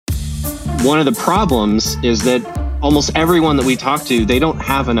one of the problems is that almost everyone that we talk to, they don't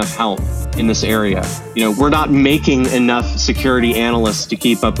have enough help in this area. We're not making enough security analysts to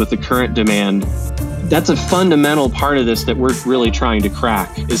keep up with the current demand. That's a fundamental part of this that we're really trying to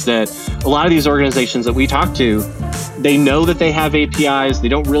crack, is that a lot of these organizations that we talk to, they know that they have APIs. They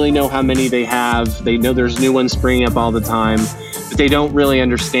don't really know how many they have. They know there's new ones springing up all the time, but they don't really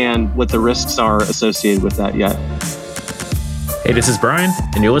understand what the risks are associated with that yet. Hey, this is Brian,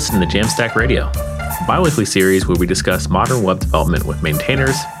 and you're listening to JAMstack Radio, a bi-weekly series where we discuss modern web development with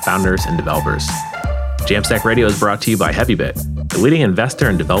maintainers, founders, and developers. JAMstack Radio is brought to you by Heavybit, the leading investor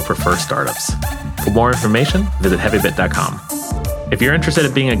in developer-first startups. For more information, visit heavybit.com. If you're interested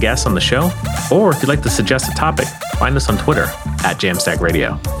in being a guest on the show, or if you'd like to suggest a topic, find us on Twitter at JAMstack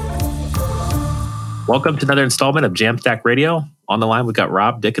Radio. Welcome to another installment of JAMstack Radio. On the line, we've got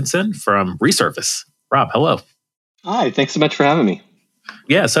Rob Dickinson from Resurface. Rob, hello. Hi, thanks so much for having me.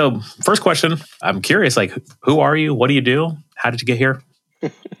 Yeah, so first question, I'm curious, who are you? What do you do? How did you get here?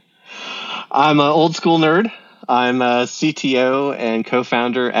 I'm an old school nerd. I'm a CTO and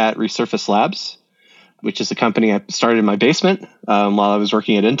co-founder at Resurface Labs, which is a company I started in my basement while I was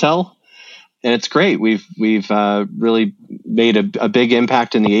working at Intel. And it's great. We've really made a big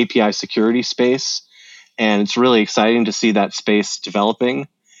impact in the API security space. And it's really exciting to see that space developing.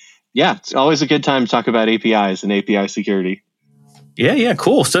 Yeah, it's always a good time to talk about APIs and API security. Yeah,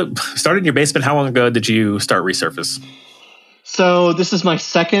 cool. So started in your basement. How long ago did you start Resurface? So this is my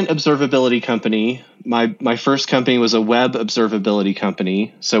second observability company. My first company was a web observability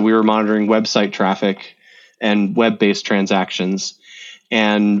company. So we were monitoring website traffic and web-based transactions.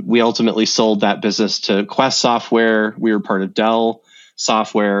 And we ultimately sold that business to Quest Software. We were part of Dell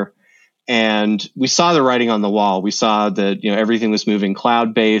Software. And we saw the writing on the wall. We saw that everything was moving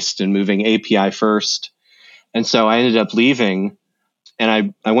cloud-based and moving API first. And so I ended up leaving.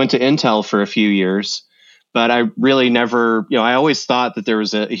 And I went to Intel for a few years. But I really never, I always thought that there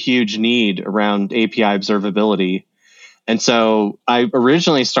was a huge need around API observability. And so I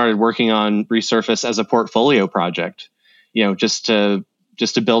originally started working on Resurface as a portfolio project, just to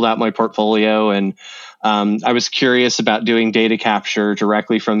build out my portfolio. And I was curious about doing data capture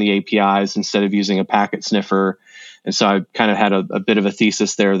directly from the APIs instead of using a packet sniffer. And so I kind of had a bit of a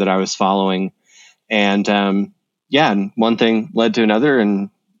thesis there that I was following. And and one thing led to another, and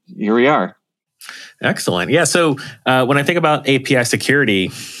here we are. Excellent. Yeah. So when I think about API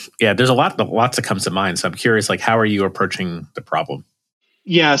security, there's lots that comes to mind. So I'm curious, how are you approaching the problem?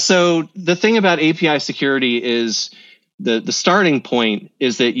 Yeah. So the thing about API security is the starting point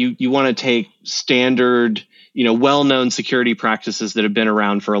is that you want to take standard, well-known security practices that have been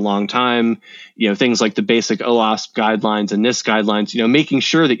around for a long time, things like the basic OWASP guidelines and NIST guidelines, making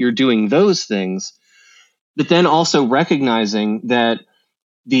sure that you're doing those things, but then also recognizing that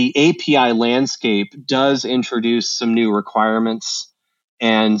the API landscape does introduce some new requirements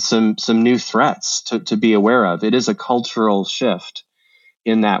and some new threats to be aware of. It is a cultural shift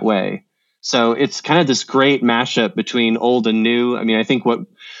in that way. So it's kind of this great mashup between old and new. I mean, I think what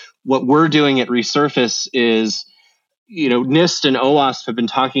we're doing at Resurface is, NIST and OWASP have been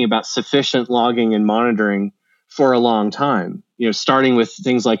talking about sufficient logging and monitoring for a long time, starting with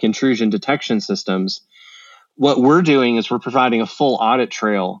things like intrusion detection systems. What we're doing is we're providing a full audit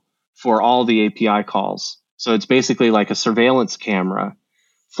trail for all the API calls. So it's basically like a surveillance camera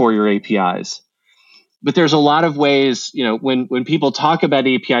for your APIs. But there's a lot of ways, when people talk about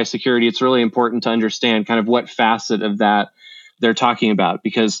API security, it's really important to understand kind of what facet of that they're talking about,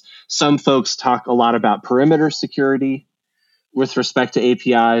 because some folks talk a lot about perimeter security with respect to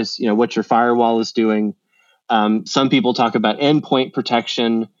APIs, what your firewall is doing. Some people talk about endpoint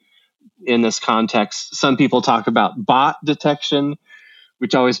protection in this context. Some people talk about bot detection,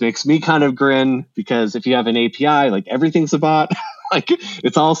 which always makes me kind of grin, because if you have an API, everything's a bot.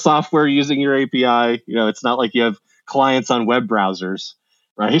 It's all software using your API. It's not like you have clients on web browsers,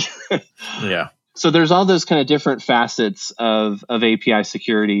 right? Yeah. So there's all those kind of different facets of API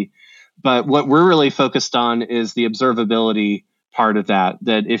security. But what we're really focused on is the observability part of that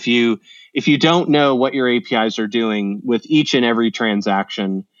if you don't know what your APIs are doing with each and every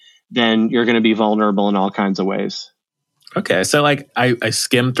transaction, then you're going to be vulnerable in all kinds of ways. Okay, so I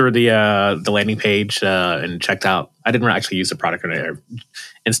skimmed through the landing page and checked out. I didn't actually use the product or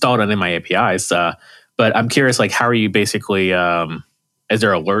installed it in my APIs, but I'm curious, how are you basically? Is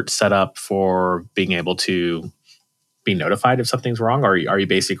there alert set up for being able to be notified if something's wrong, or are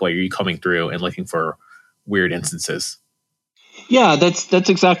you coming through and looking for weird instances? Yeah, that's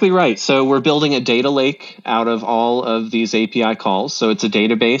exactly right. So we're building a data lake out of all of these API calls. So it's a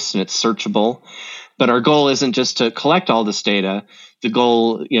database and it's searchable. But our goal isn't just to collect all this data. the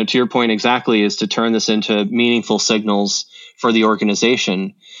goal, to your point exactly, is to turn this into meaningful signals for the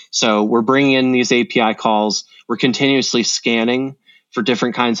organization. So we're bringing in these API calls. We're continuously scanning for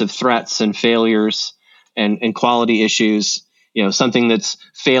different kinds of threats and failures and quality issues. Something that's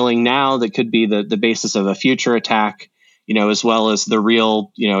failing now that could be the basis of a future attack, as well as the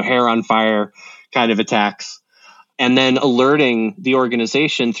real, hair on fire kind of attacks. And then alerting the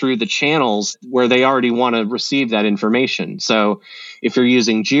organization through the channels where they already want to receive that information. So if you're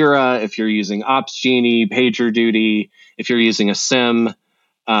using Jira, if you're using OpsGenie, PagerDuty, if you're using a SIM,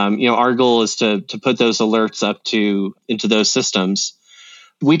 our goal is to put those alerts into those systems.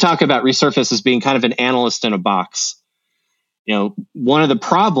 We talk about Resurface as being kind of an analyst in a box. One of the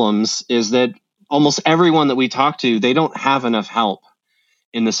problems is that almost everyone that we talk to, they don't have enough help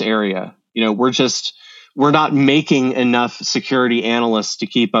in this area. We're not making enough security analysts to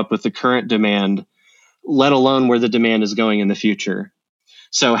keep up with the current demand, let alone where the demand is going in the future.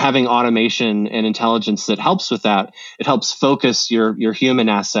 So having automation and intelligence that helps with that, it helps focus your human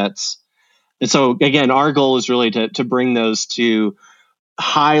assets. And so again, our goal is really to bring those to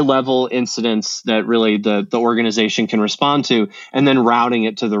high level incidents that really the organization can respond to, and then routing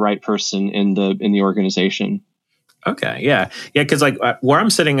it to the right person in the organization. Okay. Yeah. Because where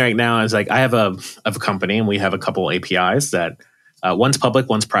I'm sitting right now is I have a company, and we have a couple APIs that one's public,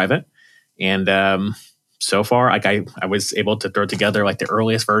 one's private. And so far, I was able to throw together the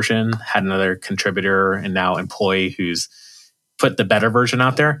earliest version, had another contributor and now employee who's put the better version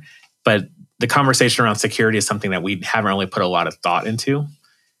out there. But the conversation around security is something that we haven't really put a lot of thought into.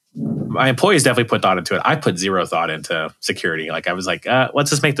 My employees definitely put thought into it. I put zero thought into security. I was let's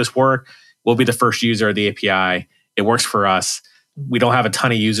just make this work. We'll be the first user of the API. It works for us. We don't have a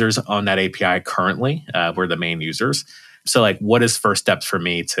ton of users on that API currently. We're the main users. So what is first steps for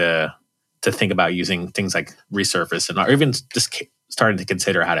me to think about using things like Resurface, and or even just starting to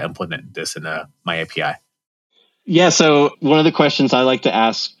consider how to implement this in my API? Yeah. So one of the questions I like to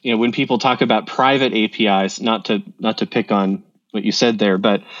ask, when people talk about private APIs, not to pick on what you said there,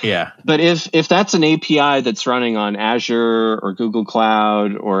 but yeah. But if that's an API that's running on Azure or Google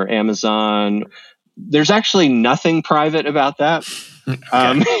Cloud or Amazon, there's actually nothing private about that.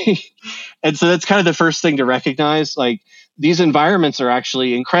 Okay. And so that's kind of the first thing to recognize. These environments are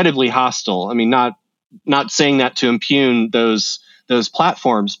actually incredibly hostile. I mean, not saying that to impugn those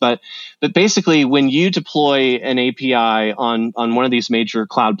platforms, but basically when you deploy an API on one of these major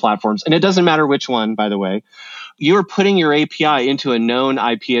cloud platforms, and it doesn't matter which one, by the way, you are putting your API into a known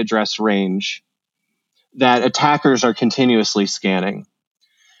IP address range that attackers are continuously scanning.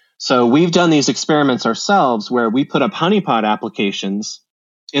 So we've done these experiments ourselves where we put up honeypot applications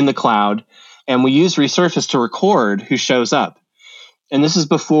in the cloud, and we use Resurface to record who shows up. And this is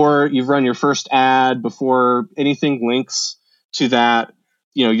before you've run your first ad, before anything links to that.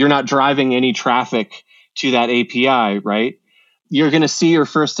 You're not driving any traffic to that API, right? You're going to see your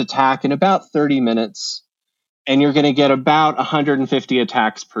first attack in about 30 minutes, and you're going to get about 150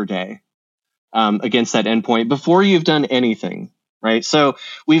 attacks per day against that endpoint before you've done anything. Right. So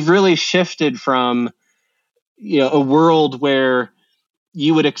we've really shifted from, a world where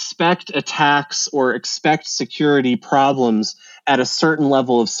you would expect attacks or expect security problems at a certain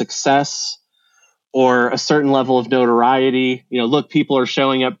level of success or a certain level of notoriety. Look, people are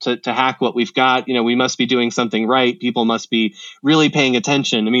showing up to hack what we've got. We must be doing something right. People must be really paying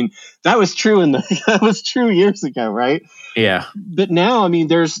attention. I mean, that was true that was true years ago, right? Yeah. But now, I mean,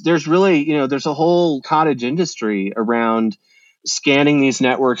 there's really, there's a whole cottage industry around scanning these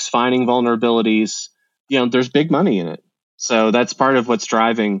networks, finding vulnerabilities. There's big money in it. So that's part of what's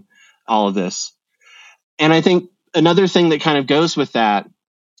driving all of this. And I think another thing that kind of goes with that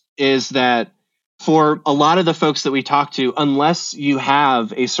is that for a lot of the folks that we talk to, unless you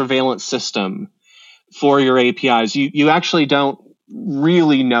have a surveillance system for your APIs, you actually don't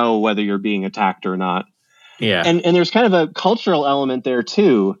really know whether you're being attacked or not. Yeah. And there's kind of a cultural element there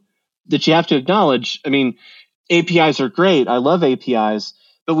too that you have to acknowledge. I mean, APIs are great. I love APIs,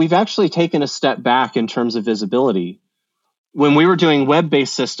 but we've actually taken a step back in terms of visibility. When we were doing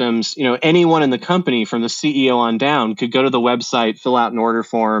web-based systems, anyone in the company from the CEO on down could go to the website, fill out an order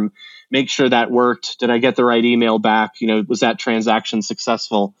form, make sure that worked. Did I get the right email back? Was that transaction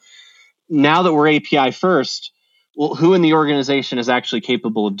successful? Now that we're API first, well, who in the organization is actually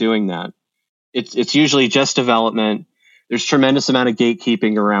capable of doing that? It's usually just development. There's tremendous amount of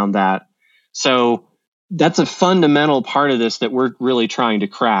gatekeeping around that. So that's a fundamental part of this that we're really trying to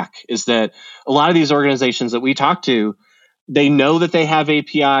crack, is that a lot of these organizations that we talk to, they know that they have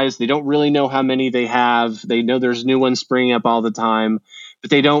APIs. They don't really know how many they have. They know there's new ones springing up all the time, but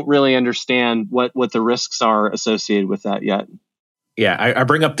they don't really understand what the risks are associated with that yet. Yeah, I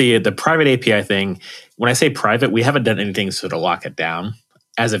bring up the private API thing. When I say private, we haven't done anything to sort of lock it down.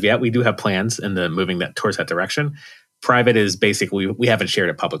 As of yet, we do have plans in the moving that towards that direction. Private is basically we haven't shared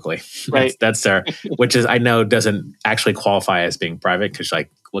it publicly. Right. That's our, which is I know doesn't actually qualify as being private because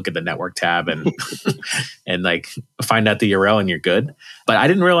like look at the network tab and and like find out the URL and you're good. But I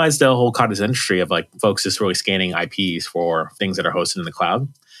didn't realize the whole cottage industry of like folks just really scanning IPs for things that are hosted in the cloud.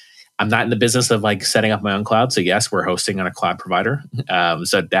 I'm not in the business of like setting up my own cloud. So yes, we're hosting on a cloud provider.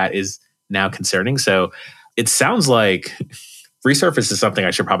 So that is now concerning. So it sounds like Resurface is something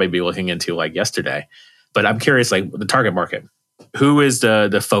I should probably be looking into like yesterday. But I'm curious, like the target market, who is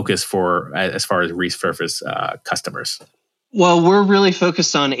the focus for as far as Resurface customers? Well, we're really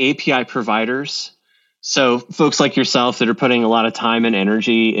focused on API providers. So folks like yourself that are putting a lot of time and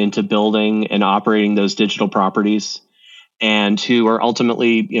energy into building and operating those digital properties, and who are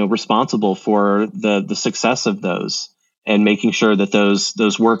ultimately, responsible for the success of those and making sure that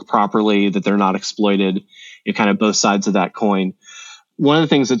those work properly, that they're not exploited, kind of both sides of that coin. One of the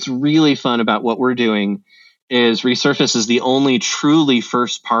things that's really fun about what we're doing is Resurface is the only truly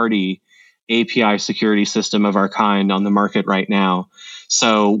first-party API security system of our kind on the market right now.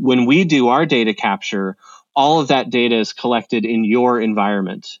 So when we do our data capture, all of that data is collected in your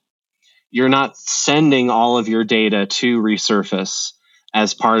environment. You're not sending all of your data to Resurface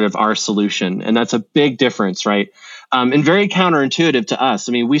as part of our solution. And that's a big difference, right? And very counterintuitive to us.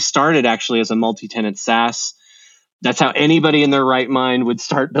 I mean, we started actually as a multi-tenant SaaS. That's how anybody in their right mind would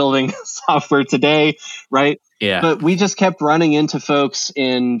start building software today, right? Yeah. But we just kept running into folks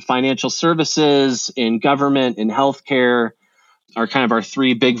in financial services, in government, in healthcare, are kind of our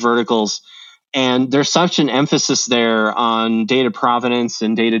three big verticals. And there's such an emphasis there on data provenance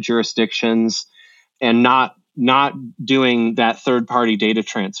and data jurisdictions and not doing that third-party data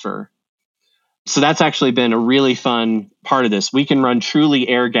transfer. So that's actually been a really fun part of this. We can run truly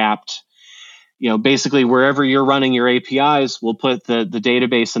air-gapped. Basically wherever you're running your APIs, we'll put the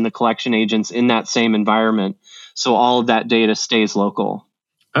database and the collection agents in that same environment. So all of that data stays local.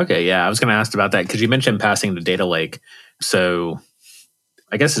 Okay, yeah. I was going to ask about that because you mentioned passing the data lake. So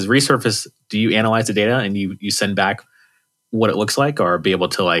I guess as Resurface, do you analyze the data and you send back what it looks like, or be able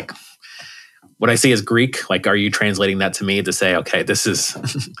to like, what I see as Greek, like, are you translating that to me to say, okay, this is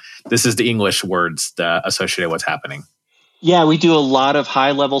this is the English words that associated with what's happening? Yeah, we do a lot of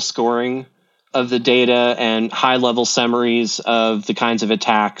high-level scoring of the data and high-level summaries of the kinds of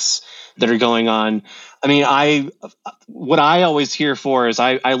attacks that are going on. I mean, what I always hear for is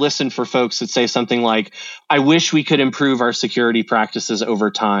I listen for folks that say something like, I wish we could improve our security practices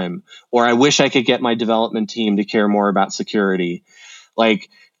over time, or I wish I could get my development team to care more about security. Like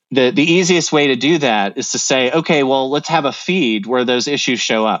the easiest way to do that is to say, okay, well, let's have a feed where those issues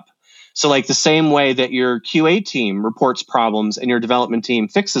show up. So like the same way that your QA team reports problems and your development team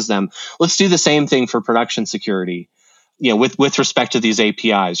fixes them, let's do the same thing for production security. With respect to these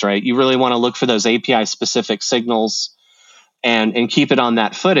APIs, right? You really want to look for those API specific signals and keep it on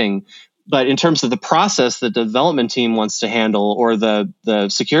that footing. But in terms of the process the development team wants to handle or the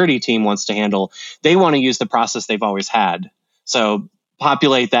security team wants to handle, they want to use the process they've always had. So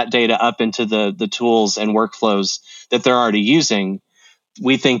populate that data up into the tools and workflows that they're already using,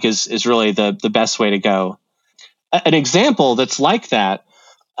 we think is really the best way to go. An example that's like that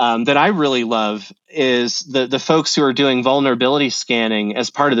I really love is the folks who are doing vulnerability scanning as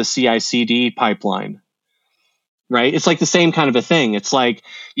part of the CI/CD pipeline, right? It's like the same kind of a thing. It's like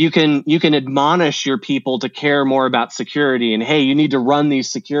you can admonish your people to care more about security and, hey, you need to run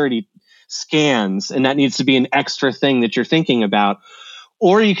these security scans, and that needs to be an extra thing that you're thinking about.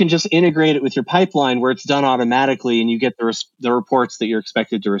 Or you can just integrate it with your pipeline where it's done automatically and you get the reports that you're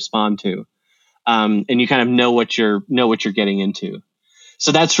expected to respond to, and you kind of know what you're getting into.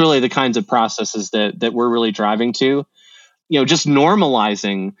 So that's really the kinds of processes that we're really driving to, just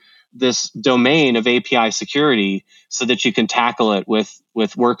normalizing this domain of API security so that you can tackle it with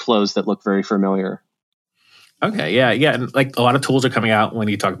workflows that look very familiar. Okay, yeah. And like a lot of tools are coming out when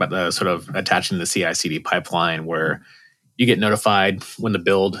you talk about the sort of attaching the CI/CD pipeline where you get notified when the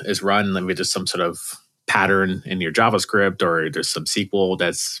build is run, maybe there's some sort of pattern in your JavaScript or there's some SQL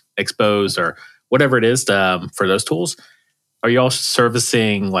that's exposed or whatever it is for those tools. Are you all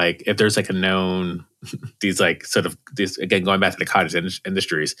servicing, like, if there's like a known, these again, going back to the cottage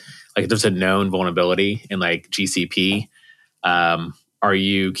industries, like if there's a known vulnerability in like GCP, are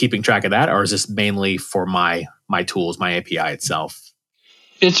you keeping track of that? Or is this mainly for my tools, my API itself?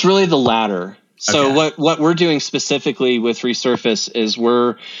 It's really the latter. So okay. What we're doing specifically with Resurface is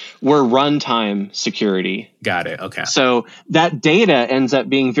we're runtime security. Got it. Okay. So that data ends up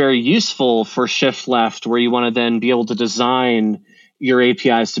being very useful for shift left, where you want to then be able to design your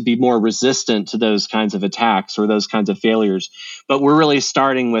APIs to be more resistant to those kinds of attacks or those kinds of failures. But we're really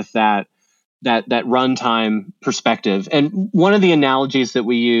starting with that runtime perspective. And one of the analogies that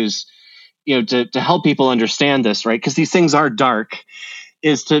we use, to help people understand this, right? Because these things are dark,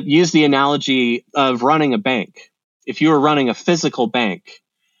 is to use the analogy of running a bank. If you were running a physical bank,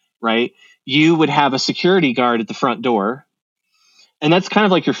 right, you would have a security guard at the front door. And that's kind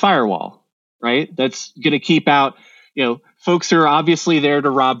of like your firewall, right? That's going to keep out, folks who are obviously there to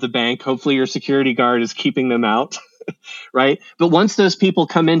rob the bank. Hopefully your security guard is keeping them out, right? But once those people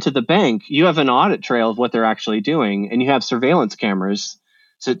come into the bank, you have an audit trail of what they're actually doing, and you have surveillance cameras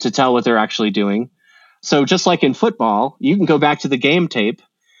to tell what they're actually doing. So just like in football, you can go back to the game tape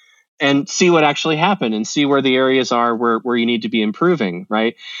and see what actually happened and see where the areas are where you need to be improving,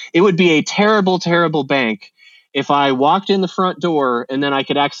 right? It would be a terrible, terrible bank if I walked in the front door and then I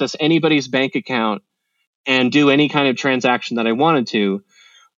could access anybody's bank account and do any kind of transaction that I wanted to.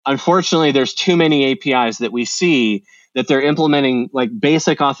 Unfortunately, there's too many APIs that we see that they're implementing like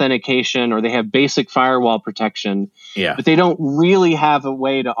basic authentication or they have basic firewall protection, but they don't really have a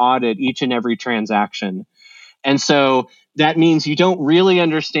way to audit each and every transaction. And so that means you don't really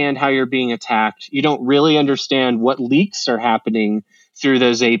understand how you're being attacked. You don't really understand what leaks are happening through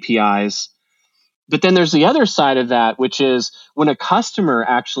those APIs. But then there's the other side of that, which is when a customer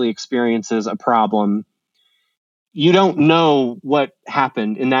actually experiences a problem, you don't know what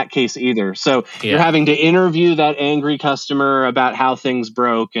happened in that case either. So you're having to interview that angry customer about how things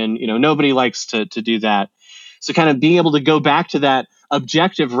broke. And, nobody likes to do that. So kind of being able to go back to that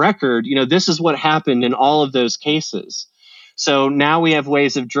objective record, this is what happened in all of those cases. So now we have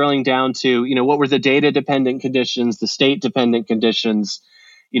ways of drilling down to, what were the data dependent conditions, the state dependent conditions,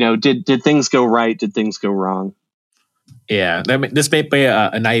 did things go right? Did things go wrong? Yeah, this may be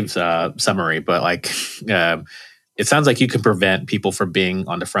a naive summary, but it sounds like you can prevent people from being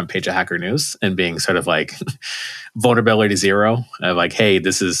on the front page of Hacker News and being sort of like vulnerability zero of like, hey,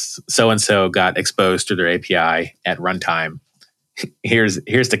 this is so-and-so got exposed to their API at runtime. Here's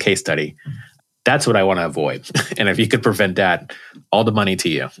the case study. That's what I want to avoid. And if you could prevent that, all the money to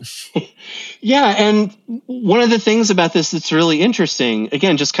you. Yeah. And one of the things about this that's really interesting,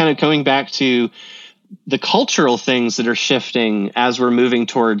 again, just kind of going back to the cultural things that are shifting as we're moving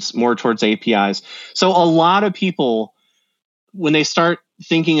more towards APIs. So a lot of people, when they start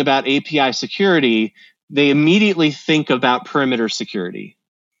thinking about API security, they immediately think about perimeter security.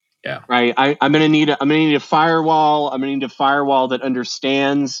 Yeah. Right. I'm going to need a firewall. I'm going to need a firewall that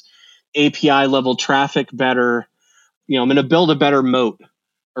understands API level traffic better. I'm going to build a better moat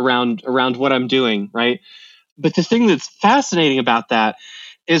around what I'm doing. Right. But the thing that's fascinating about that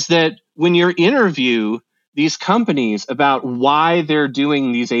is that when you interview these companies about why they're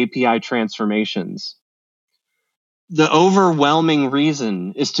doing these API transformations, the overwhelming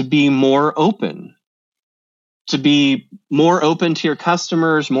reason is to be more open. To be more open to your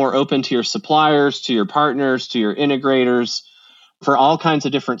customers, more open to your suppliers, to your partners, to your integrators, for all kinds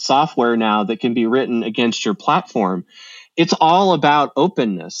of different software now that can be written against your platform. It's all about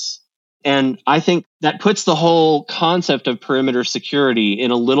openness. And I think that puts the whole concept of perimeter security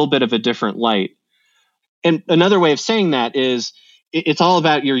in a little bit of a different light. And another way of saying that is it's all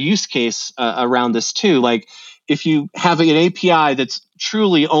about your use case around this too. Like if you have an API that's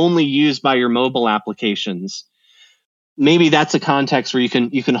truly only used by your mobile applications, maybe that's a context where you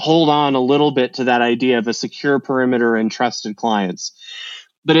can hold on a little bit to that idea of a secure perimeter and trusted clients.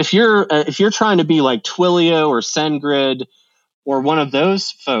 But if you're trying to be like Twilio or SendGrid or one of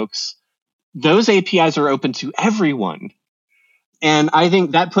those folks, those APIs are open to everyone. And I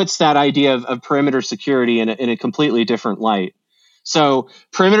think that puts that idea of perimeter security in a completely different light. So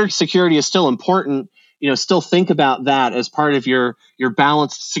perimeter security is still important. Still think about that as part of your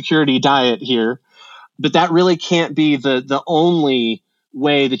balanced security diet here. But that really can't be the only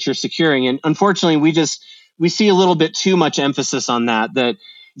way that you're securing. And unfortunately, we see a little bit too much emphasis on that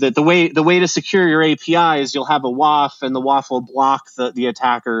the way to secure your API is you'll have a WAF, and the WAF will block the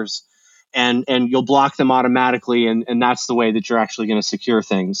attackers, and you'll block them automatically, and that's the way that you're actually going to secure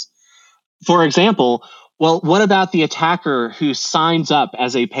things. For example, well, what about the attacker who signs up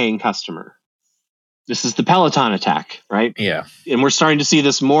as a paying customer? This is the Peloton attack, right? Yeah. And we're starting to see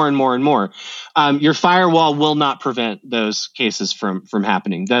this more and more and more. Your firewall will not prevent those cases from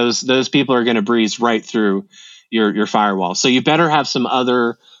happening. Those people are going to breeze right through your firewall. So you better have some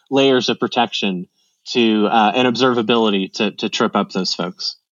other layers of protection and observability to trip up those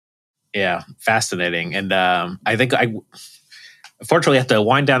folks. Yeah, fascinating. And I think I unfortunately have to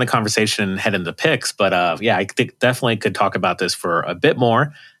wind down the conversation and head into picks. But I think definitely could talk about this for a bit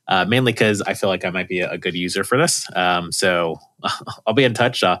more. mainly because I feel like I might be a good user for this. So I'll be in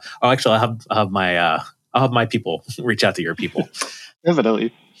touch. I'll have my people reach out to your people.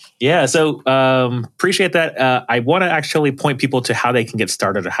 Definitely. Yeah, so appreciate that. I want to actually point people to how they can get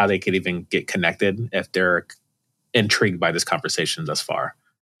started or how they can even get connected if they're intrigued by this conversation thus far.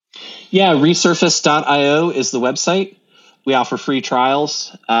 Yeah, resurface.io is the website. We offer free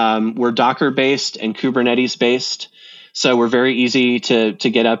trials. We're Docker-based and Kubernetes-based, so we're very easy to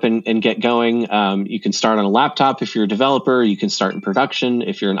get up and get going. You can start on a laptop if you're a developer. You can start in production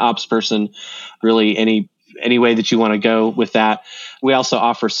if you're an ops person. Really, any way that you want to go with that. We also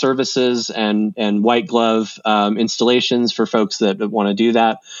offer services and white glove installations for folks that want to do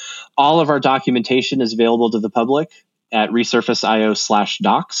that. All of our documentation is available to the public at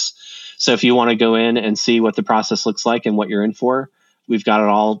resurface.io/docs. So if you want to go in and see what the process looks like and what you're in for, we've got it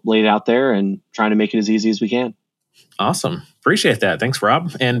all laid out there and trying to make it as easy as we can. Awesome. Appreciate that. Thanks,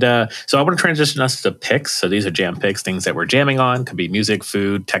 Rob. And so I want to transition us to picks. So these are jam picks, things that we're jamming on. Could be music,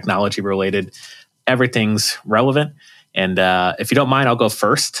 food, technology related. Everything's relevant. And if you don't mind, I'll go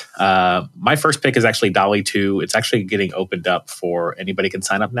first. My first pick is actually DALL-E 2. It's actually getting opened up for anybody can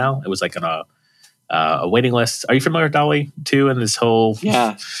sign up now. It was like on a waiting list. Are you familiar with DALL-E 2 and this whole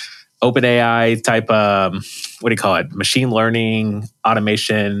open AI type, what do you call it? Machine learning,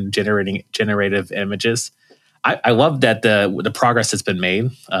 automation, generating generative images. I love that the progress that's been made.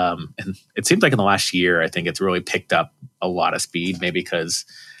 And it seems like in the last year, I think it's really picked up a lot of speed, maybe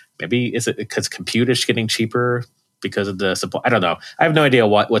is it because compute is getting cheaper because of the supply? I don't know. I have no idea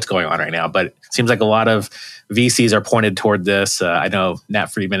what's going on right now, but it seems like a lot of VCs are pointed toward this. I know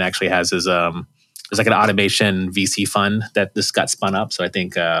Nat Friedman actually has his, there's like an automation VC fund that this got spun up. So I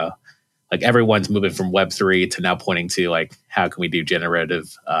think like everyone's moving from Web3 to now pointing to like, how can we do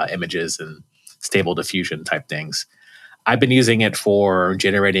generative images and stable diffusion type things. I've been using it for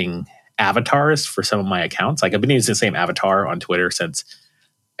generating avatars for some of my accounts. Like I've been using the same avatar on Twitter since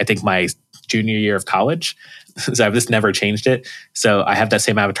I think my junior year of college. So I've just never changed it. So I have that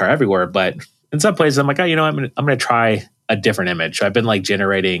same avatar everywhere. But in some places, I'm like, oh, I'm going to try a different image. So I've been like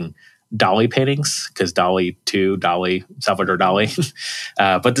generating DALL-E paintings because DALL-E 2, DALL-E, Salvador DALL-E.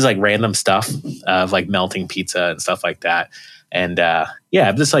 But there's like random stuff of like melting pizza and stuff like that. And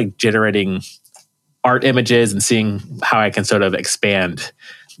I'm just like generating art images and seeing how I can sort of expand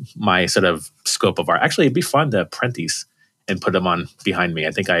my sort of scope of art. Actually, it'd be fun to print these and put them on behind me.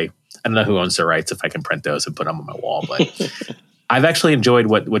 I think I don't know who owns the rights if I can print those and put them on my wall, but I've actually enjoyed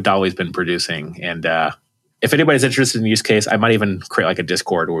what DALL-E's been producing. And if anybody's interested in the use case, I might even create like a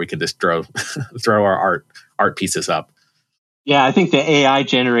Discord where we can just throw our art pieces up. Yeah, I think the AI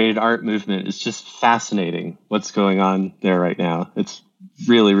generated art movement is just fascinating. What's going on there right now? It's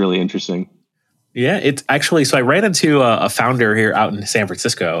really, really interesting. Yeah, it's actually, so I ran into a founder here out in San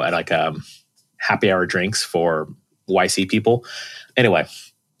Francisco at like happy hour drinks for YC people. Anyway,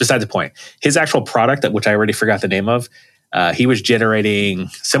 besides the point, his actual product, which I already forgot the name of, he was generating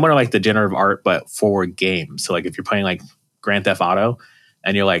similar like the generative art, but for games. So like if you're playing like Grand Theft Auto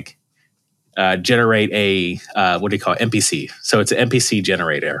and you're like, generate a, what do you call it? NPC. So it's an NPC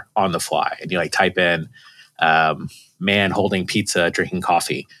generator on the fly. And you like type in man holding pizza, drinking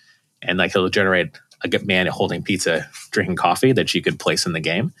coffee. And like he'll generate a man holding pizza, drinking coffee that you could place in the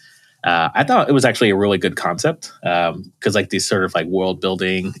game. I thought it was actually a really good concept because like these sort of like world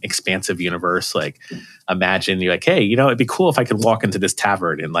building, expansive universe, like imagine you're like, hey, it'd be cool if I could walk into this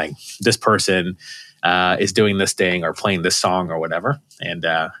tavern and like this person is doing this thing or playing this song or whatever. And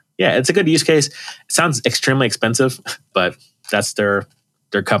it's a good use case. It sounds extremely expensive, but that's their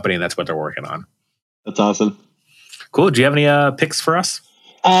company and that's what they're working on. That's awesome. Cool. Do you have any picks for us?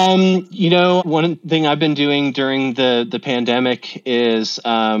 One thing I've been doing during the pandemic is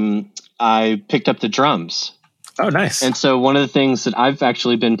I picked up the drums. Oh, nice. And so one of the things that I've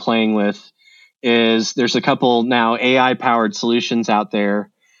actually been playing with is there's a couple now AI-powered solutions out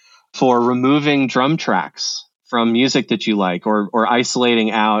there for removing drum tracks from music that you like or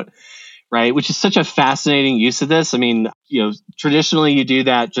isolating out, right? Which is such a fascinating use of this. I mean, traditionally you do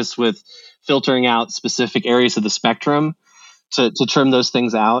that just with filtering out specific areas of the spectrum to trim those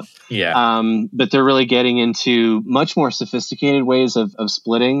things out. Yeah. But they're really getting into much more sophisticated ways of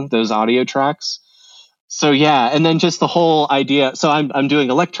splitting those audio tracks. So yeah, and then just the whole idea. So I'm doing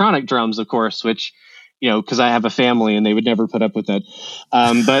electronic drums, of course, which, because I have a family and they would never put up with that.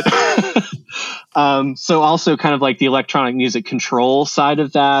 So also kind of like the electronic music control side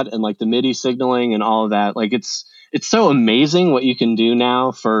of that and like the MIDI signaling and all of that. Like it's so amazing what you can do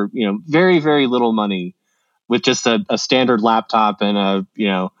now for, very, very little money with just a standard laptop and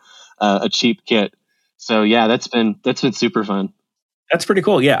a cheap kit. So yeah, that's been super fun. That's pretty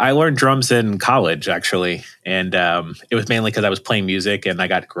cool. Yeah, I learned drums in college, actually. And it was mainly because I was playing music and I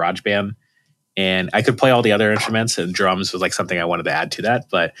got GarageBand. And I could play all the other instruments, and drums was like something I wanted to add to that.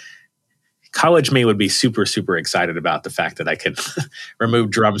 But college me would be super, super excited about the fact that I could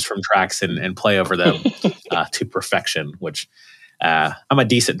remove drums from tracks and play over them to perfection, which I'm a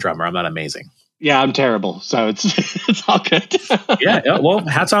decent drummer. I'm not amazing. Yeah, I'm terrible. So it's all good. Yeah. Well,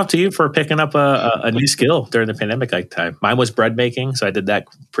 hats off to you for picking up a new skill during the pandemic like time. Mine was bread making. So I did that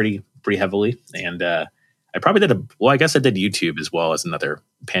pretty heavily. And I probably did I guess I did YouTube as well as another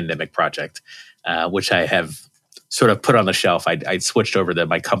pandemic project, which I have sort of put on the shelf. I switched over to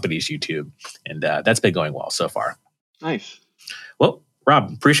my company's YouTube, and that's been going well so far. Nice. Well,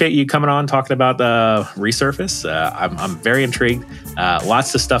 Rob, appreciate you coming on talking about Resurface. I'm very intrigued.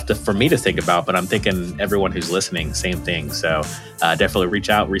 Lots of stuff for me to think about, but I'm thinking everyone who's listening, same thing. So definitely reach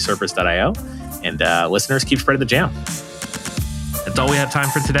out, resurface.io, and listeners, keep spreading the jam. That's all we have time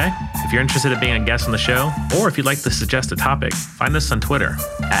for today. If you're interested in being a guest on the show, or if you'd like to suggest a topic, find us on Twitter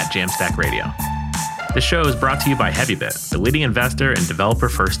 @JAMstack Radio. This show is brought to you by HeavyBit, the leading investor in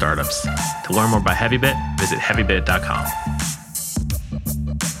developer-first startups. To learn more about HeavyBit, visit heavybit.com.